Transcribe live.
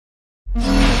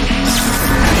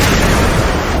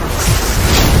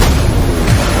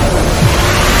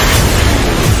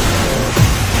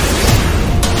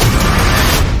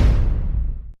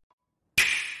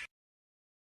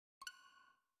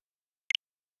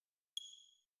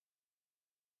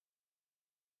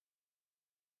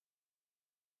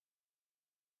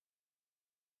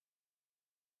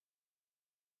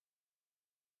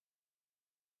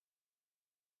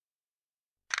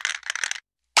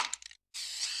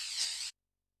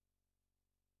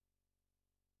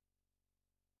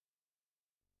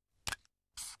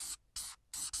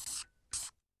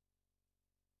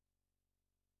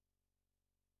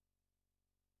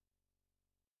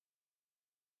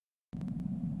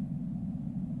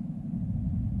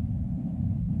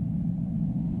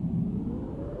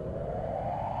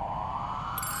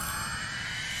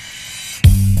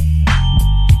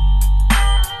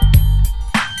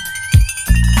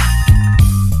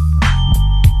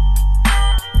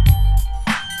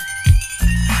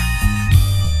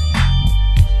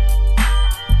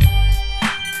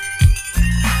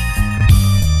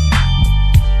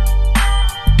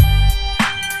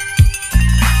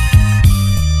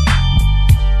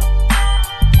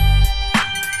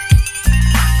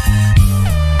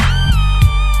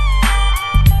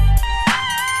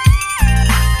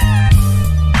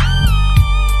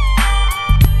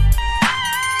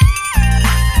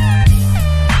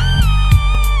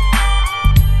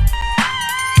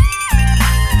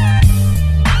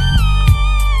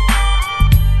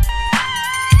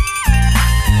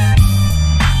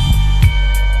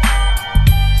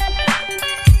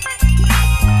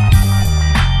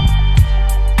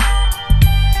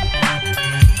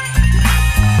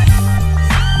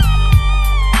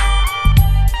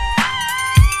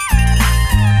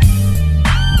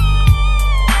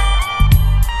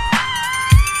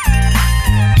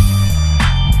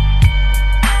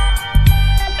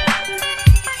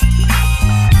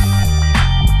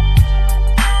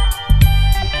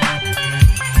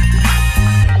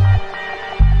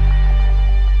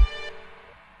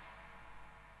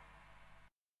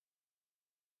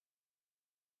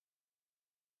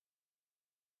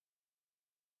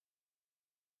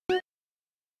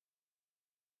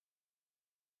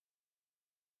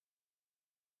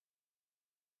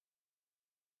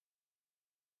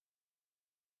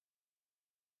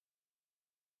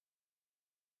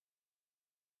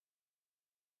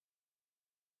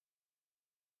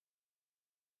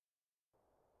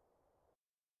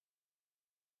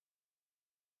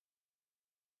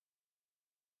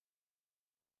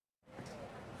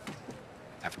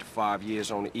After 5 years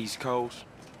on the East Coast,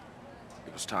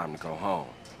 it was time to go home.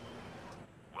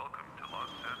 Welcome to Los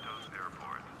Santos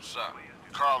Airport. What's up?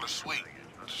 Carl is sweet.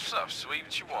 What's up, sweet?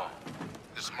 What you want?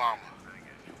 His mama.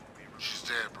 She's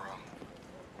dead, bro.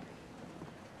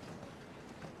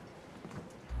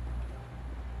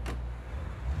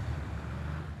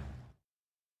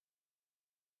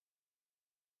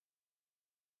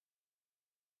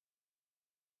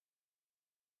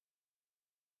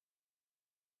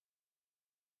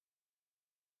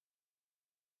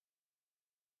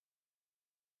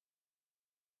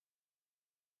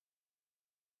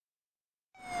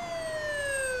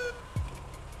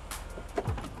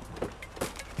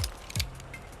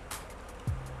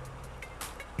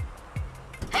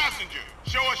 Passenger,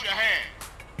 show us your hand.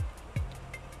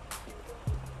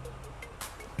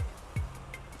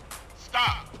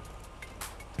 Stop.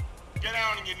 Get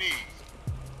down on your knees.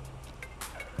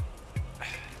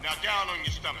 Now down on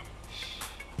your stomach.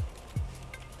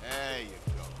 There you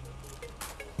go.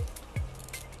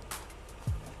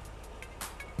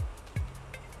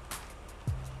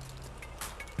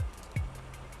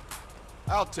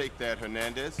 I'll take that,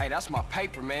 Hernandez. Hey, that's my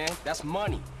paper, man. That's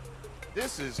money.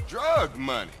 This is drug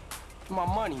money. My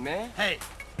money, man. Hey,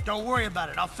 don't worry about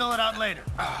it. I'll fill it out later.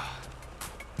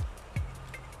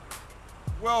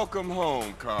 Welcome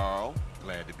home, Carl.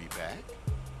 Glad to be back.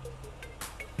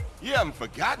 You haven't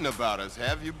forgotten about us,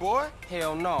 have you, boy?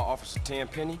 Hell no, Officer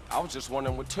Tenpenny. I was just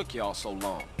wondering what took y'all so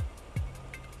long.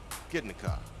 Get in the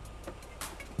car.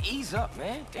 Ease up,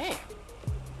 man. Damn.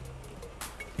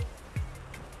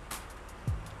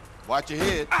 Watch your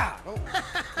head. Ah! Oh,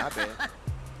 my bad.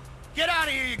 Get out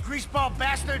of here, you greaseball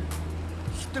bastard!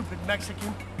 Stupid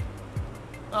Mexican.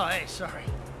 Oh, hey, sorry.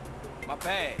 My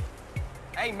bag.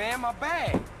 Hey, man, my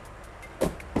bag.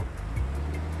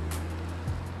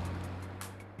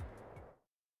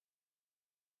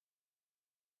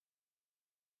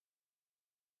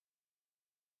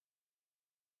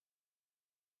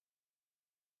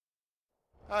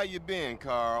 How you been,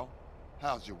 Carl?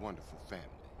 How's your wonderful family?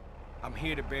 I'm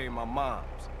here to bury my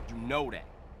moms. You know that.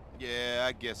 Yeah,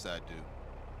 I guess I do.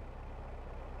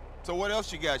 So what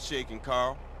else you got shaking,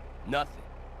 Carl? Nothing.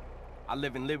 I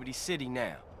live in Liberty City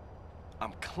now.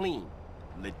 I'm clean.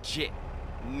 Legit.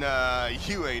 Nah,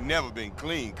 you ain't never been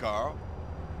clean, Carl.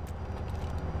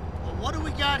 Well, what do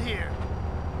we got here?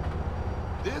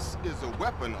 This is a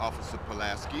weapon, Officer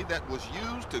Pulaski, that was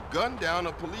used to gun down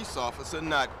a police officer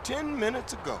not 10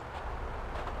 minutes ago.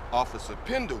 Officer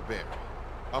Pendlebury.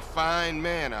 A fine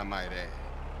man, I might add.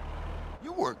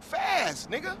 You work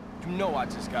fast, nigga. You know I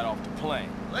just got off the plane.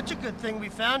 Well, that's a good thing we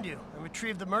found you and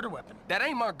retrieved the murder weapon. That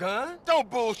ain't my gun. Don't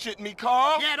bullshit me,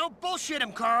 Carl. Yeah, don't bullshit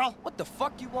him, Carl. What the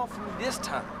fuck you want from me this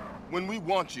time? When we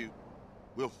want you,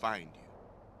 we'll find you.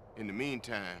 In the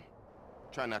meantime,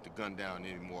 try not to gun down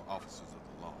any more officers of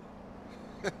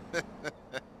the law.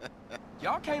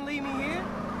 Y'all can't leave me here.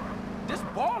 This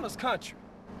baller's country.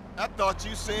 I thought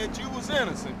you said you was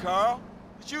innocent, Carl.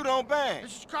 But you don't bang.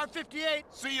 This is car 58.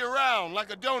 See you around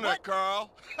like a donut, What?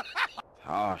 Carl.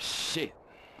 Oh, shit.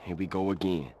 Here we go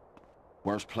again.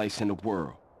 Worst place in the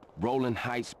world. Rolling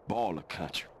Heights baller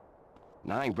country.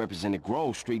 Now, I ain't represented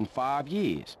Grove Street in 5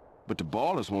 years, but the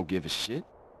ballers won't give a shit.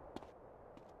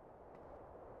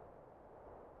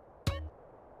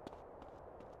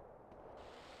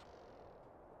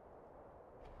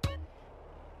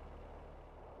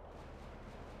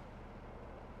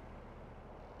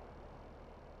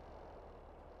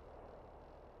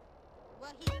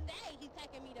 Well, he say he's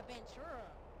taking me to Ventura.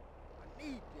 I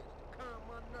need this to calm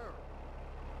my nerves.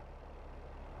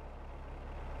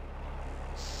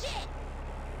 Shit!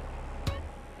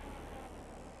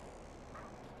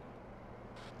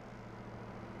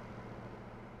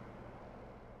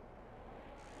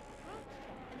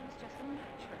 It's just a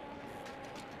mattress.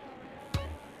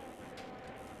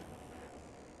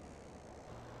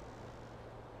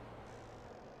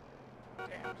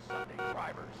 Damn Sunday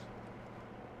drivers.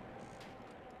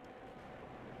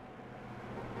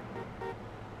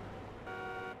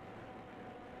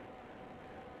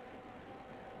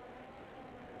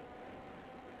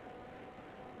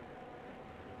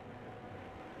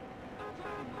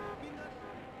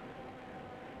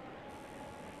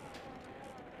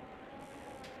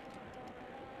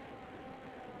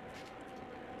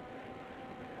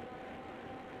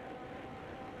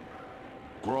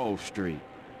 Grove Street.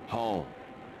 Home.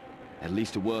 At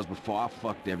least it was before I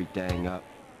fucked everything up.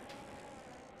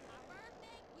 My birthday,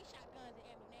 we shot guns and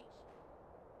ammunition.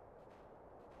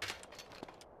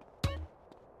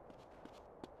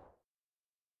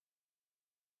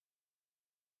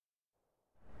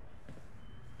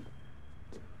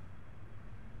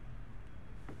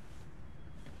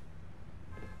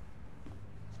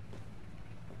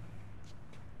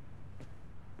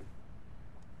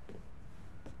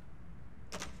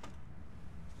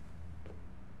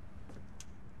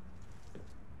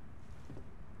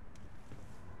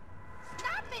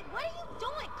 it! What are you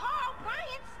doing, Carl?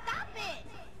 Ryan, stop it!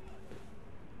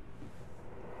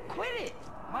 Quit it!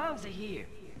 Moms are here.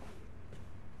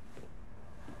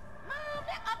 Mom,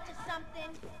 they're up to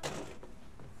something.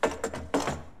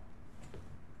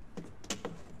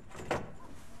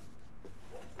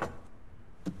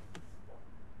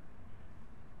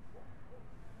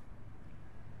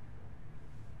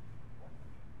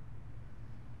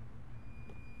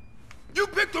 You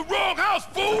picked the wrong house,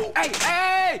 fool! Hey,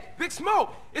 hey! Big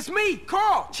Smoke! It's me,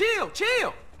 Carl! Chill,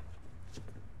 chill!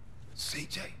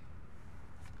 CJ?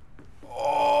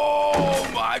 Oh,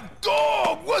 my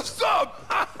dog! What's up?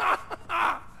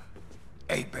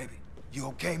 Hey, baby, you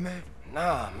okay, man?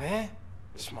 Nah, man.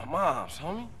 It's my mom's,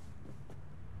 homie.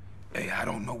 Hey, I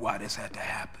don't know why this had to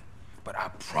happen, but I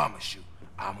promise you,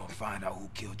 I'm gonna find out who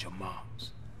killed your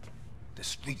moms. The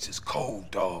streets is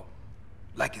cold, dog.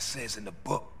 Like it says in the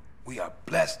book, we are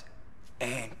blessed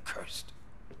and cursed.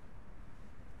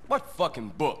 What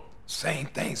fucking book? Same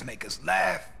things make us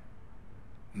laugh,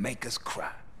 make us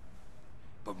cry.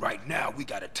 But right now, we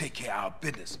gotta take care of our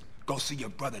business. Go see your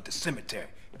brother at the cemetery.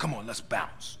 Come on, let's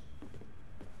bounce.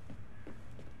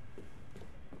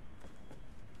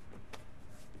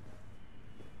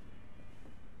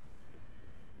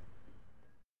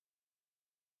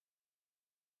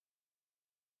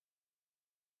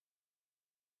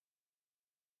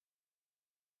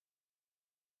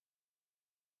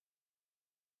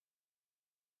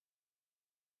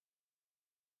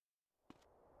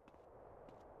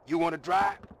 You wanna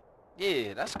drive?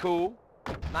 Yeah, that's cool.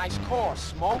 Nice car,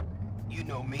 Smoke. You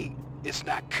know me. It's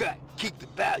not cut. Keep the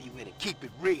value in it. Keep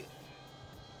it real.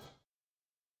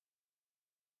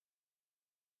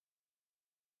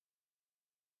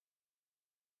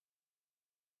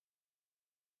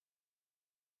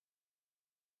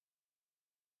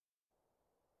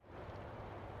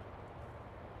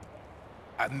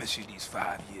 I've missed you these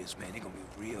 5 years, man. They're gonna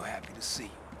be real happy to see you.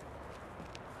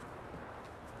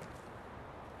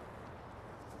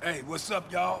 Hey, what's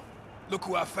up, y'all? Look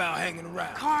who I found hanging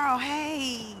around. Carl,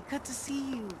 hey, good to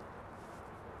see you.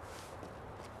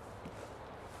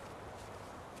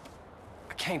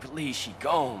 I can't believe she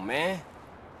gone, man.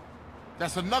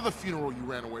 That's another funeral you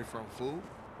ran away from, fool.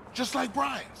 Just like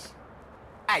Brian's.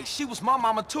 Hey, she was my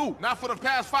mama too. Not for the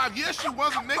past 5 years, she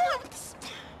wasn't, nigga.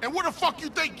 And where the fuck you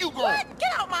think you going? What?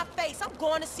 Get out my face. I'm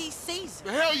going to see Caesar.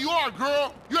 The hell you are,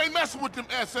 girl. You ain't messing with them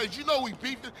essays. You know we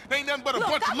beefed it. They ain't nothing but a Look,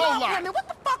 bunch I of love lowlife. women. What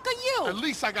the fuck are you? At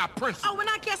least I got principles. Oh, and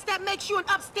I guess that makes you an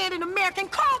upstanding American.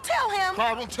 Carl, tell him.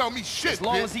 Carl, don't tell me shit, As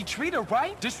long bitch. as he treat her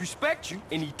right, disrespect you,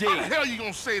 and he How did. the hell you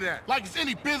gonna say that? Like it's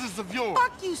any business of yours.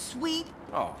 Fuck you, sweet.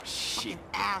 Oh, shit. Here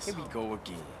Asshole. we go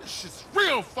again. This shit's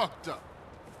real fucked up.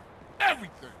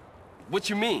 Everything.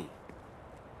 What you mean?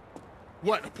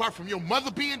 What, apart from your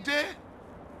mother being dead?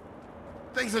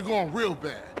 Things are going real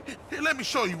bad. Here, let me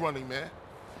show you running, man.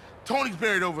 Tony's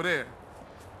buried over there.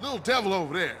 Little devil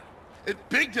over there. And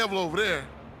big devil over there.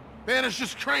 Man, it's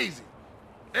just crazy.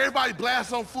 Everybody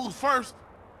blasts on fools first,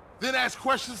 then ask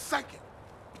questions second.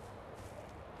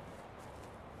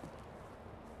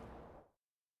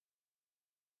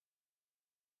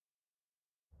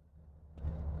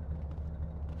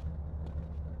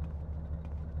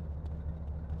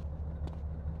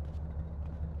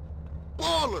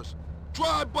 Ballers!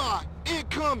 Drive-by!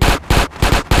 Incoming!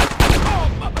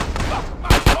 Oh, my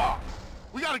car!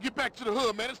 We gotta get back to the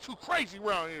hood, man. It's too crazy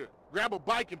around here. Grab a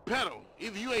bike and pedal.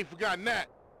 Either you ain't forgotten that.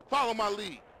 Follow my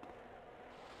lead.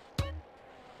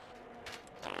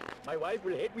 My wife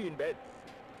will hate me in bed.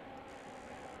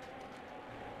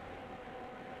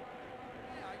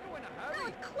 Hey, are you in a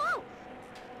hurry? Close.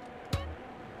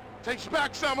 Takes you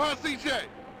back some, huh, CJ?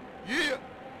 Yeah.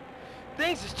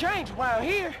 Things has changed around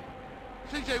here.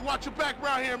 CJ, watch your back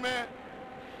around here, man.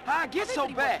 How I get so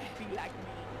bad?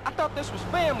 I thought this was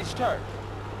family's turf.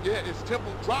 Yeah, it's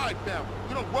Temple Drive family.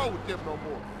 We don't roll with them no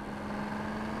more.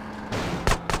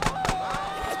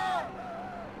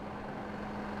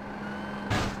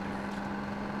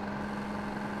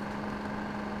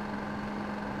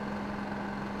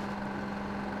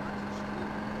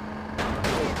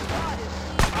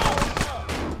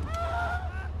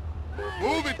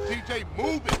 Move it, TJ,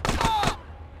 move it!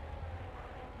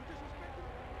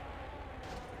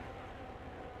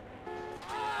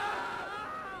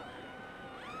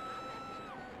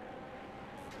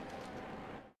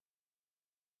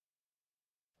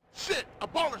 Shit, a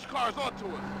baller's car's onto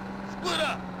us. Split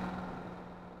up.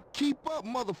 Keep up,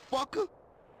 motherfucker.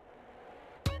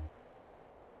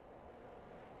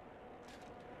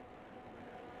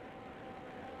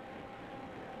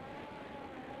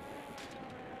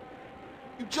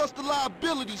 You just a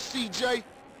liability, CJ.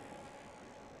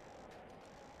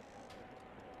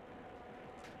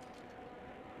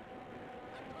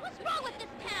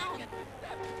 We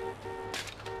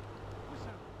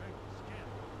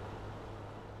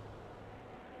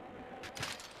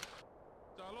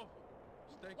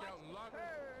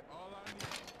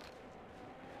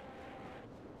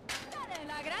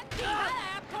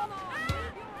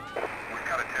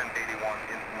got a 1081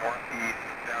 in northeast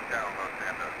downtown Los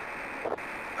Santos.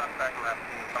 Suspect left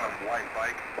seen on a white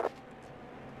bike.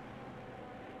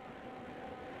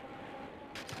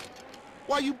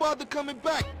 Why you bother coming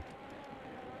back?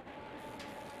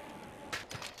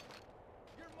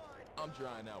 I'm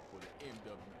trying out for the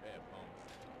MWF, homie.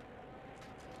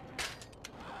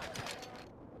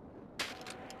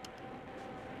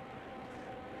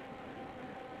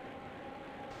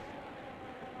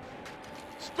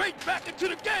 Straight back into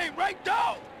the game, right,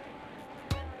 dog?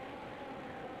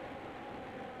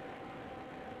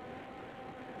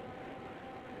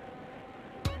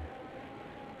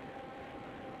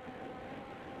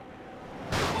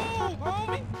 Move,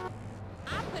 homie!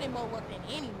 I put in more work than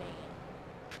any man.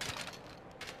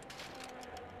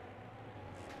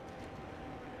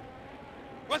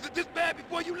 Was it this bad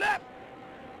before you left?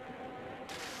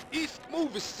 East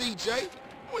move it, CJ.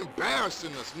 You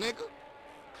embarrassing us, nigga.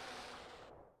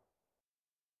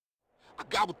 I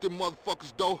got with them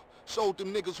motherfuckers, though. Showed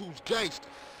them niggas who's gangster.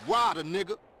 Ryder,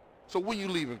 nigga. So when you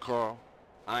leaving, Carl?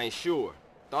 I ain't sure.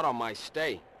 Thought I might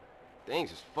stay.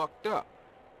 Things is fucked up.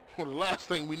 Well, the last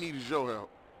thing we need is your help.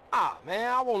 Ah,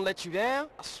 man, I won't let you down.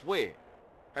 I swear.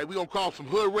 Hey, we gonna call some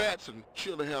hood rats and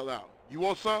chill the hell out. You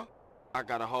want some? I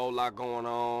got a whole lot going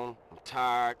on. I'm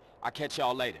tired. I'll catch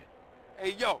y'all later.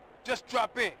 Hey, yo, just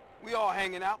drop in. We all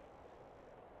hanging out.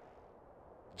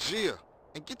 Gia,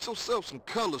 and get yourself some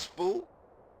colors, fool.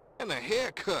 And a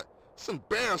haircut. It's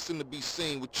embarrassing to be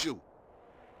seen with you.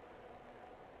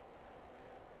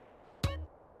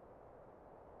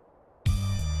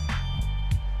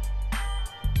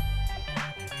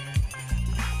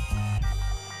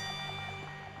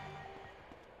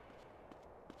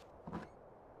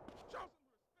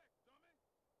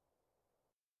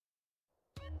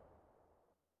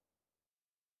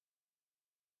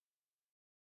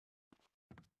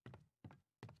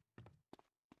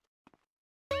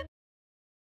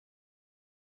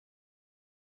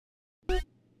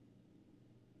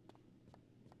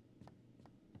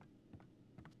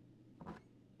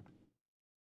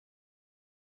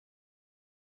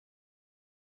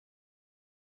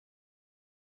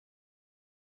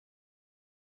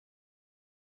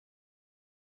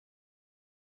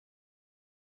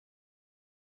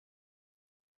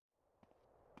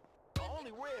 I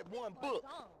only read one book.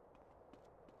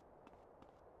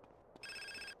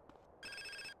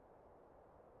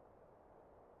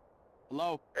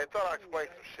 Hello? Hey, thought I'd explain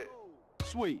some shit.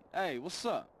 Sweet. Hey, what's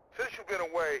up? Since you've been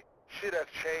away, shit has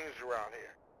changed around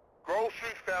here. Grove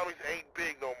Street families ain't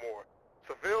big no more.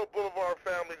 Seville Boulevard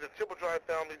families and Temple Drive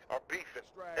families are beefing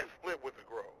and split with the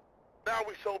Grove. Now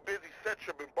we so busy, set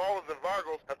tripping ballers and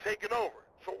Vargos have taken over.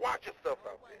 So watch yourself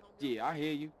out there. Yeah, I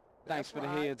hear you. Thanks for the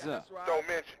heads up. Don't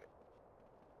mention it.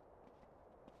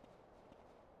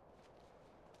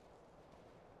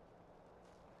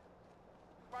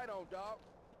 Right on, dog.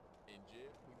 In jail,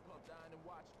 we pump down and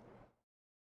watch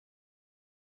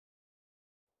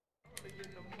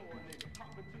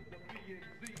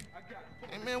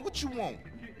Hey, man, what you want?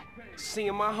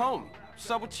 Seeing my homie.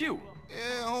 What's up with you?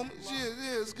 Yeah, homie.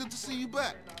 Yeah, it's good to see you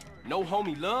back. No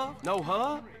homie love? No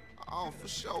hug? Oh, for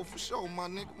sure, my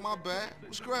nigga. My bad.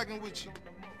 What's cracking with you?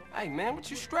 Hey, man,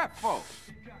 what you strapped for?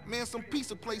 Man, some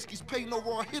pizza place keeps paying over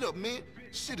our hit up, man.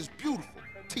 Shit is beautiful.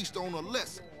 Teach the owner a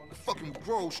lesson. The fucking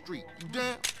Grove Street. You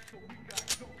down?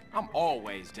 I'm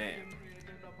always down.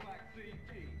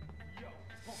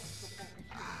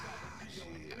 Shit.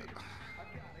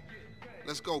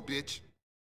 Let's go, bitch.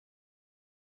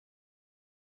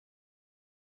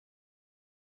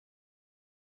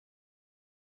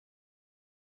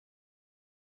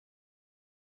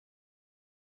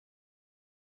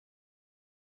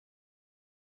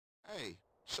 Hey,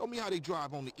 show me how they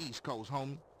drive on the East Coast,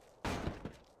 homie.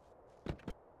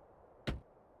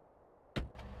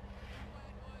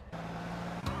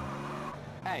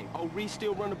 Hey, old Reese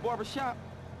still run the barbershop?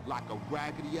 Like a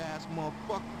raggedy-ass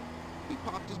motherfucker. He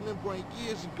popped his membrane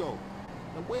years ago.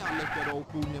 The way I left that old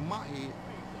fool in my head.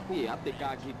 Yeah, I think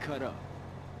I'll get cut up.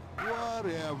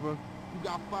 Whatever. You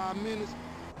got 5 minutes?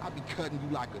 I'll be cutting you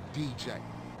like a DJ.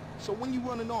 So when you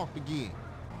running off again?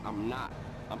 I'm not.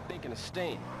 I'm thinking of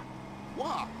staying.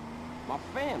 Why? My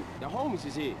family, the homies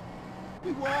is here.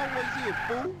 We were always here,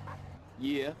 fool.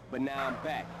 Yeah, but now I'm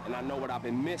back, and I know what I've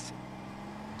been missing.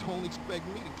 Don't expect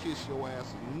me to kiss your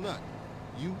ass or nothing.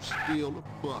 You still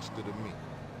a buster to me.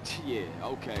 Yeah,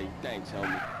 okay, thanks,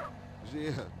 homie.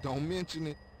 Yeah, don't mention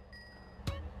it.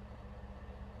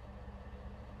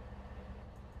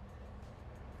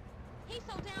 He's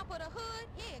so down for the hood,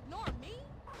 he ignored me.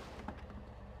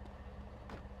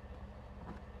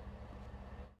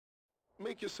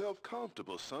 Make yourself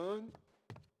comfortable, son.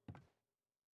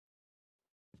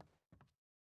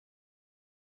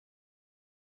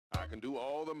 I can do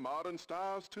all the modern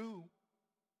styles, too.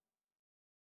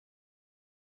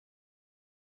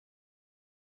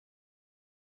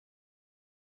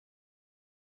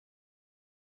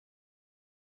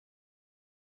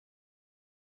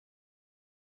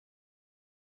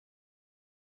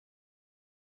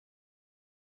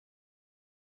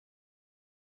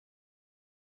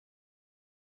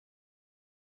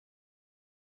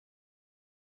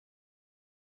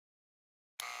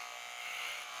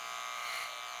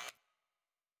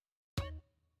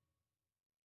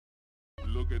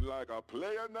 Looking like a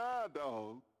player now,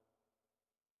 dog.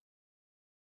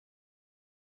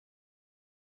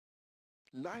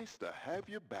 Nice to have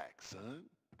you back, son.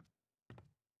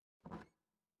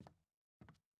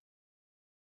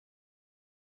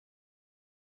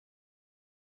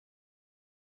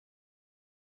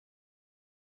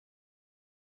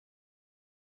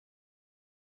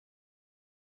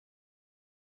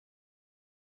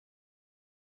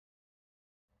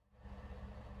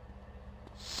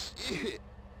 Shit!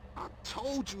 I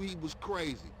told you he was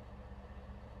crazy.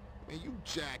 Man, you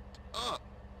jacked up.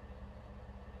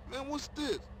 Man, what's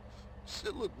this?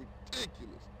 Shit look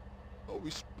ridiculous. No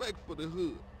respect for the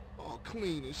hood. All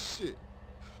clean as shit.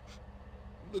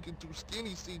 You looking too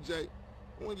skinny, CJ.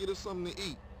 I wanna get us something to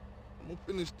eat. I'm gonna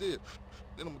finish this,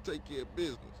 then I'm gonna take care of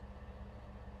business.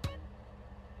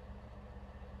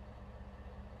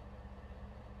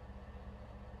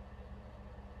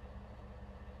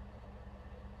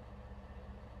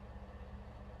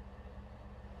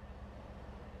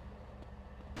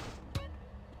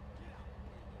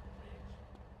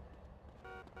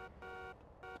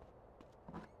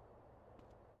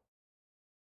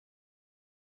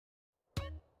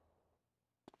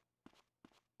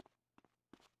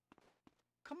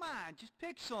 Come on, just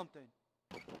pick something.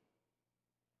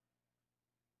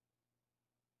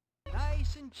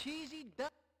 Nice and cheesy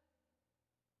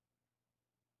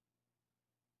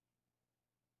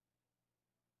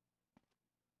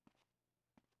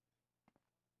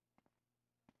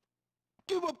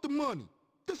Give up the money.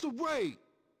 This a raid.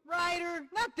 Ryder,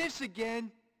 not this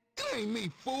again. It ain't me,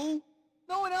 fool.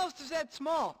 No one else is that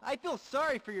small. I feel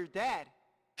sorry for your dad.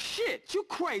 Shit, you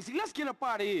crazy. Let's get up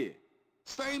out of here.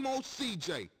 Same old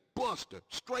CJ. Buster.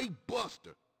 Straight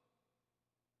Buster.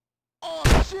 Oh,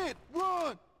 shit!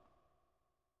 Run!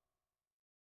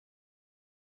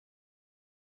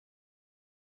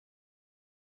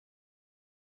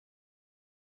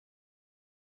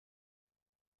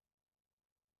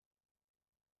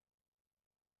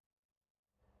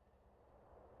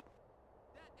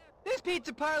 This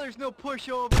pizza parlor's no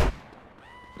pushover.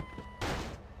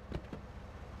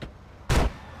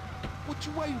 What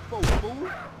you waiting for, fool?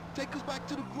 Take us back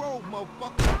to the Grove,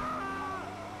 motherfucker.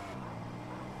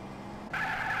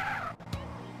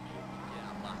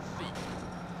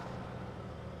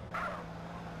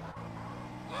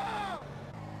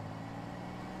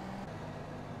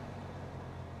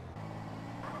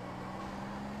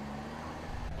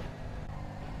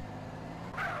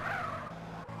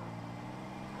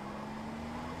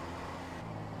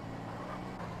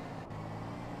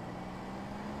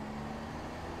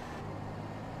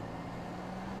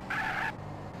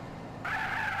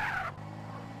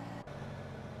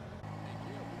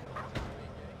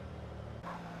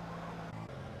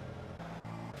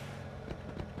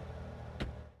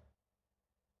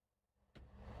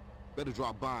 Better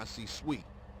drop by and see Sweet.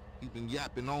 He's been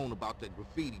yapping on about that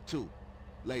graffiti, too.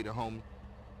 Later, homie.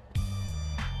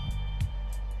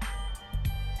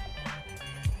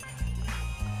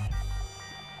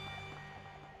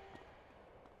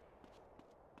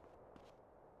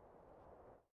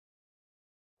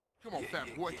 Come on,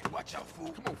 fat boy. Yeah, watch out, fool.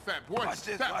 Come on, fat boy. Watch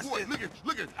this, fat watch boy, this.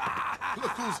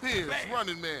 look who's here. It's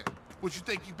Running Man. What, you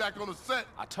think you back on the set?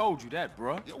 I told you that,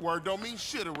 bruh. Your word don't mean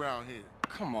shit around here.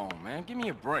 Come on, man. Give me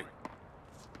a break.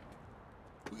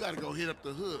 We gotta go hit up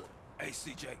the hood. Hey,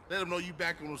 CJ. Let them know you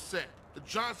back on the set. The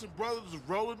Johnson brothers is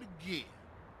rolling again.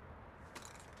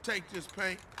 Take this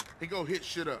paint and go hit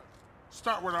shit up.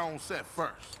 Start with our own set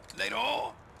first. Later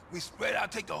on, we spread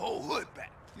out, take the whole hood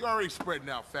back. You already spreading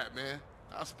out, fat man.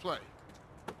 Let's play.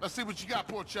 Let's see what you got,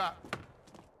 poor chop.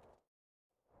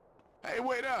 Hey,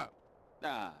 wait up.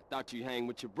 Ah, thought you hang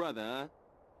with your brother, huh?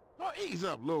 Oh, ease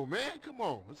up, little man. Come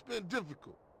on. It's been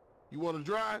difficult. You want to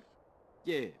drive?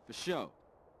 Yeah, for sure.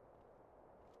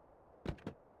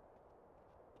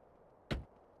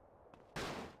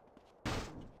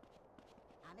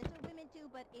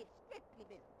 strictly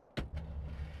business.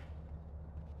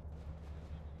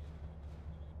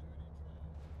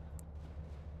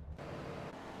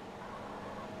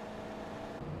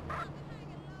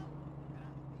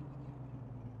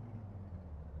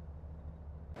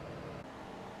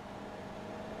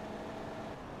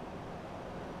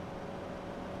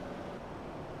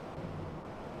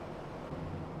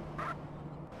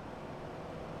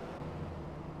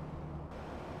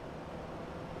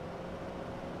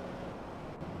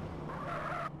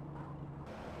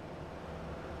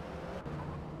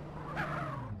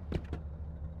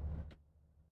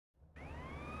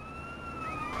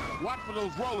 Watch for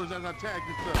those rollers as I tag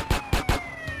this up.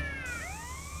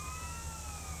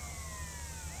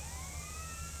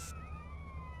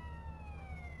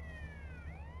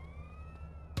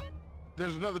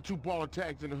 There's another 2 baller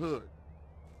tags in the hood.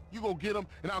 You go get them,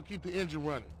 and I'll keep the engine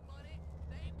running.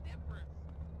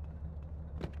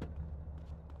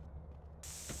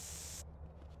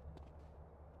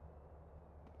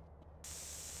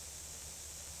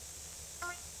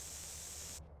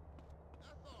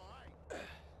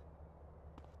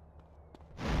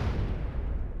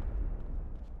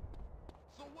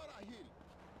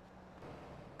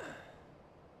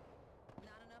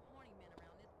 Not enough horny men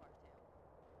around this part of town.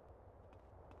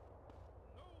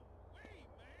 No way,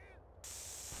 man!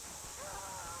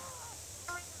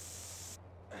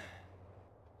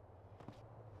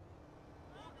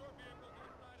 Move your vehicle to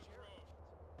the side of the road.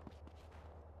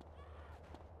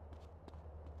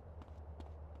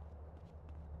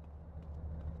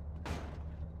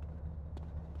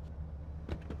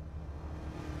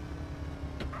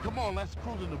 Come on, let's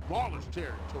cruise into ballers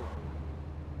territory.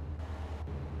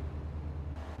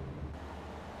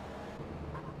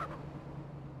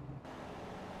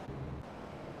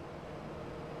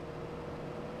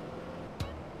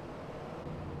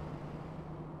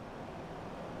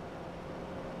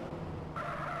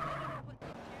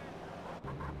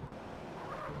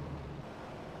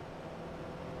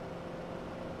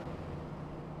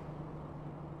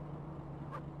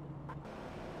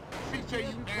 CJ,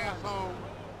 you asshole.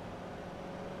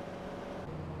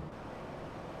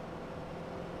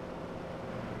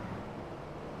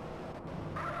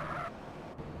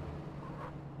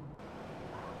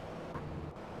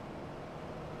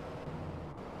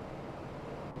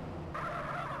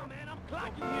 Come on, man, I'm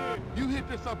clocking here. You hit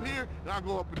this up here, and I'll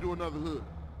go up and do another hood.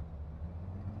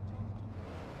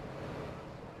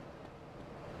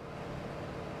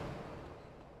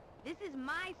 This is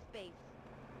my space.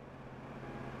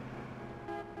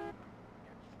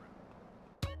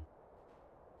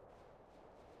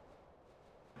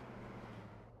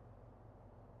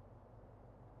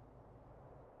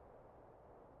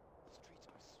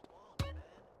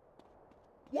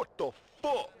 What the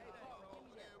fuck?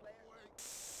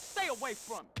 Stay away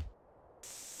from me.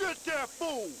 Get that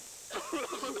fool! Head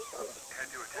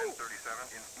to a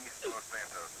 1037 in East Los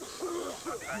Santos.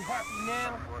 You happy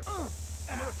now?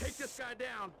 I'm gonna take this guy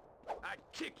down. I'd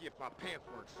kick you if my pants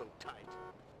weren't so tight.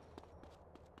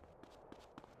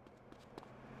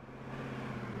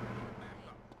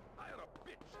 I had a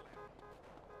bitch slap.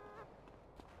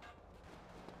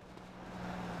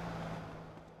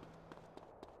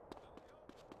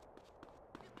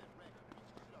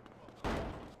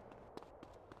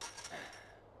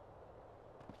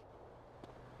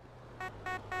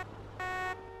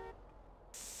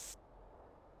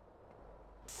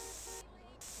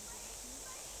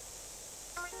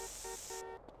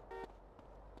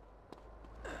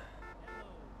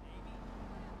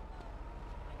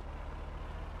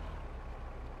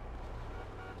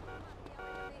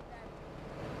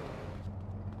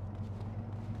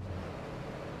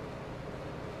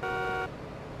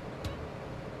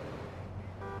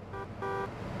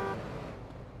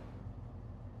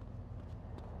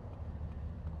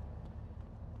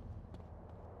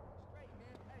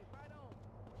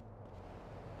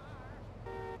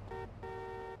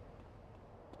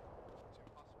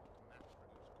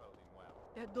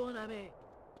 Perdóname.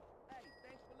 Hey,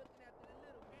 thanks for looking after the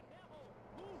little man.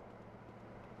 Move!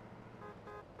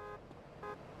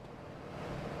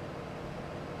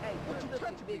 Hey, what you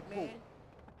touching me for?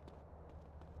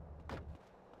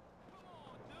 Come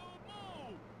on, dude,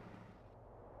 move!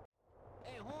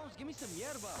 Hey, Holmes, give me some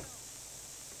yerba.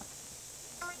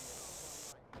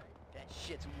 That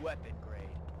shit's weapon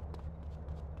grade.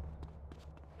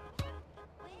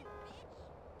 Wait, bitch.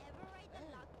 Ever write the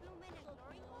Lock Plume in a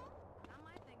storybook? Not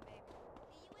my thing, baby.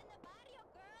 See you in the barrio,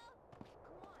 girl.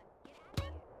 Come on, get out of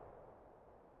here.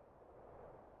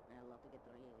 I love to get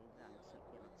the really drunk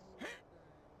circulates.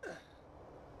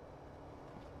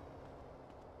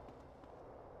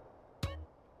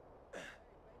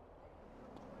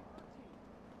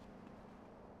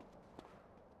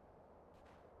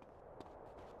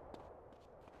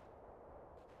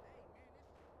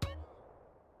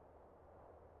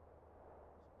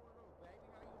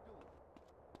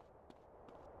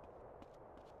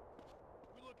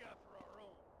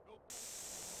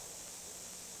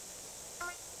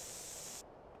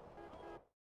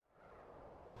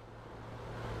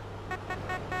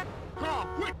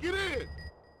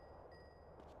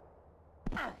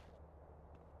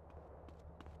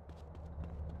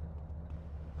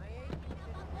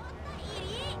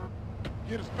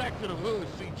 Get us back to the hood,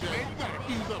 CJ. You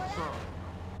gotta ease up some.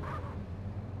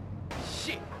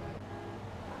 Shit!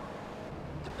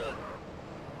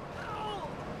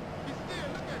 He's there,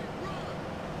 look at him, run!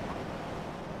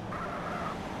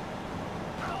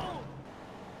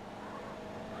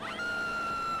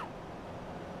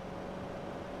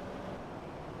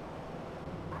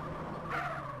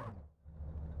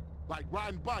 Like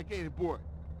riding bike, ain't it, boy?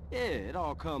 Yeah, it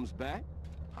all comes back.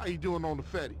 How you doing on the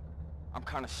Fetty? I'm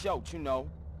kinda short, you know.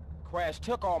 Crash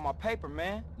took all my paper,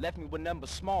 man. Left me with nothing but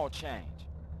small change.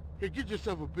 Here, get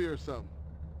yourself a beer or something.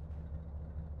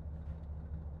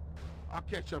 I'll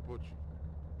catch up with you.